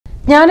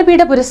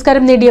ജ്ഞാനപീഠ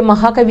പുരസ്കാരം നേടിയ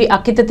മഹാകവി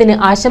അക്കിത്തത്തിന്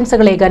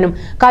ആശംസകളേകാനും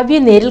കവിയെ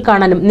നേരിൽ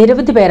കാണാനും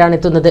നിരവധി പേരാണ്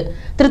എത്തുന്നത്.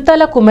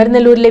 തൃത്താല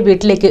കുമരനെല്ലൂരിലെ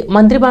വീട്ടിലേക്ക്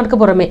മന്ത്രിമാർക്ക്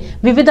പുറമെ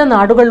വിവിധ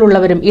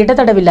നാടുകളിലുള്ളവരും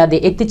ഇടതടവില്ലാതെ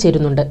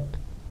എത്തിച്ചേരുന്നുണ്ട്.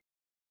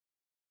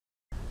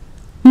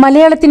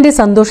 മലയാളത്തിന്റെ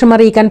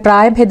സന്തോഷമറിയിക്കാൻ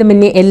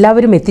പ്രായഭേദമന്യേ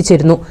എല്ലാവരും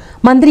എത്തിച്ചേരുന്നു.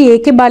 മന്ത്രി എ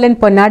കെ ബാലൻ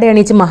പൊന്നാട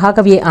അണിയിച്ച്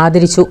മഹാകവിയെ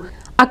ആദരിച്ചു.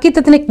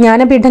 അക്കിത്തത്തിന്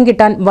ജ്ഞാനപീഠം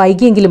കിട്ടാൻ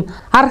വൈകിയെങ്കിലും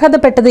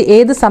അർഹതപ്പെട്ടത്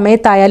ഏത്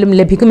സമയത്തായാലും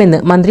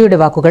ലഭിക്കുമെന്ന് മന്ത്രിയുടെ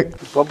വാക്കുകൾ.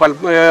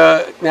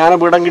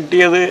 ജ്ഞാനപീഠം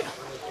കിട്ടിയത്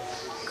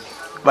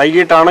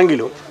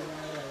വൈകിട്ടാണെങ്കിലും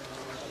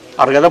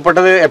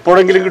അർഹതപ്പെട്ടത്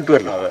എപ്പോഴെങ്കിലും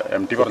കിട്ടുമല്ലോ.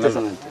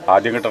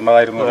 ആദ്യം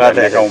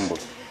കിട്ടേണ്ടതായിരുന്നു.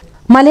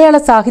 മലയാള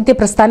സാഹിത്യ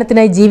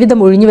പ്രസ്ഥാനത്തിനായി ജീവിതം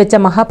ഒഴിഞ്ഞുവെച്ച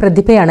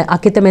മഹാപ്രതിഭയാണ്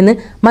അക്കിത്തമെന്ന്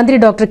മന്ത്രി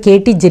ഡോക്ടർ കെ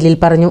ടി ജലീൽ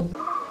പറഞ്ഞു.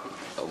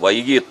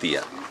 വൈകിയെത്തിയ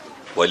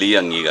വലിയ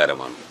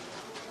അംഗീകാരമാണ്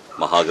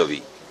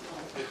മഹാകവി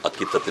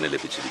അക്കിത്തത്തിന്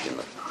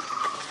ലഭിച്ചിരിക്കുന്നത്.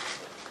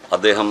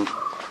 അദ്ദേഹം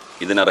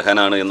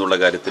ഇതിനർഹനാണ് എന്നുള്ള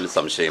കാര്യത്തിൽ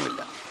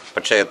സംശയമില്ല.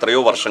 പക്ഷേ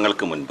എത്രയോ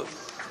വർഷങ്ങൾക്ക് മുൻപ്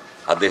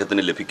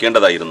അദ്ദേഹത്തിന്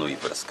ലഭിക്കേണ്ടതായിരുന്നു ഈ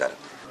പുരസ്കാരം.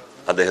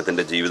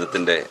 അദ്ദേഹത്തിൻ്റെ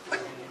ജീവിതത്തിൻ്റെ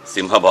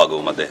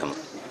സിംഹഭാഗവും അദ്ദേഹം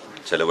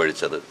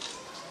ചെലവഴിച്ചത്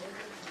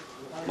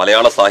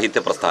മലയാള സാഹിത്യ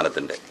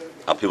പ്രസ്ഥാനത്തിൻ്റെ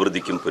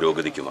അഭിവൃദ്ധിക്കും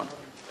പുരോഗതിക്കുമാണ്.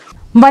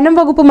 വനം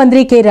വകുപ്പ്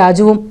മന്ത്രി കെ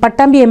രാജുവും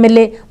പട്ടാമ്പി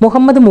MLA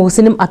മുഹമ്മദ്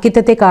മുഹസിനും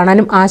അക്കിത്തത്തെ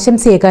കാണാനും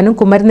ആശംസയേക്കാനും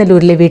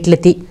കുമരനെല്ലൂരിലെ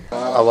വീട്ടിലെത്തി.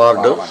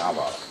 അവാർഡ്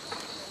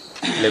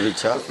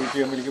ലഭിച്ച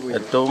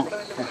ഏറ്റവും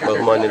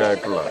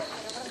ബഹുമാന്യനായിട്ടുള്ള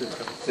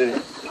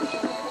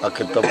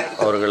അക്കിത്തം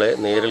അവരെ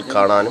നേരിൽ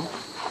കാണാനും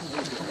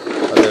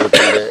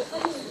അദ്ദേഹത്തിൻ്റെ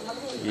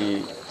ഈ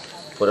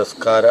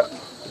പുരസ്കാര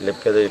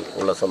ലഭ്യതയിൽ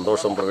ഉള്ള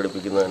സന്തോഷം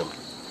പ്രകടിപ്പിക്കുന്നതിനും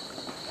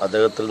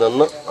അദ്ദേഹത്തിൽ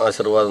നിന്ന്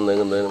ആശീർവാദം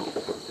നേടുന്നതിനും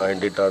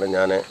വേണ്ടിയിട്ടാണ്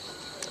ഞാൻ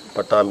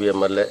പട്ടാമ്പി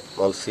MLA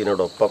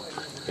മൗസീനോടൊപ്പം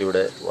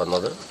ഇവിടെ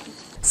വന്നത്.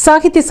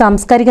 സാഹിത്യ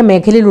സാംസ്കാരിക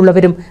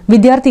മേഖലയിലുള്ളവരും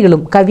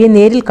വിദ്യാർത്ഥികളും കവിയെ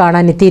നേരിൽ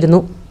കാണാനെത്തിയിരുന്നു.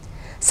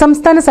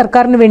 സംസ്ഥാന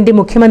സർക്കാരിനു വേണ്ടി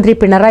മുഖ്യമന്ത്രി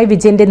പിണറായി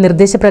വിജയന്റെ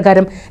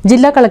നിർദ്ദേശപ്രകാരം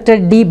ജില്ലാ കളക്ടർ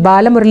D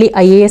ബാലമുരളി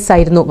IAS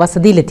ആയിരുന്നു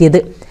വസതിയിലെത്തിയത്.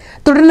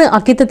 തുടർന്ന്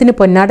അക്കിത്തത്തിന്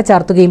പൊന്നാട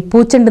ചാർത്തുകയും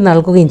പൂച്ചെണ്ട്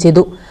നൽകുകയും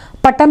ചെയ്തു.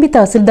 Pattambi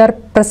tahsildar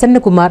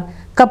Prasannakumar,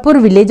 Kappur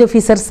village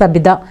officer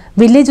Sabitha,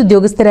 village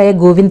ഉദ്യോഗസ്ഥരായ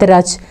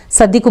Govindaraj,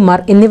 Sathikumar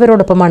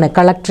എന്നിവരോടൊപ്പമാണ്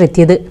collector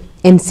എത്തിയത്.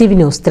 NCV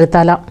news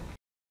Thrithala.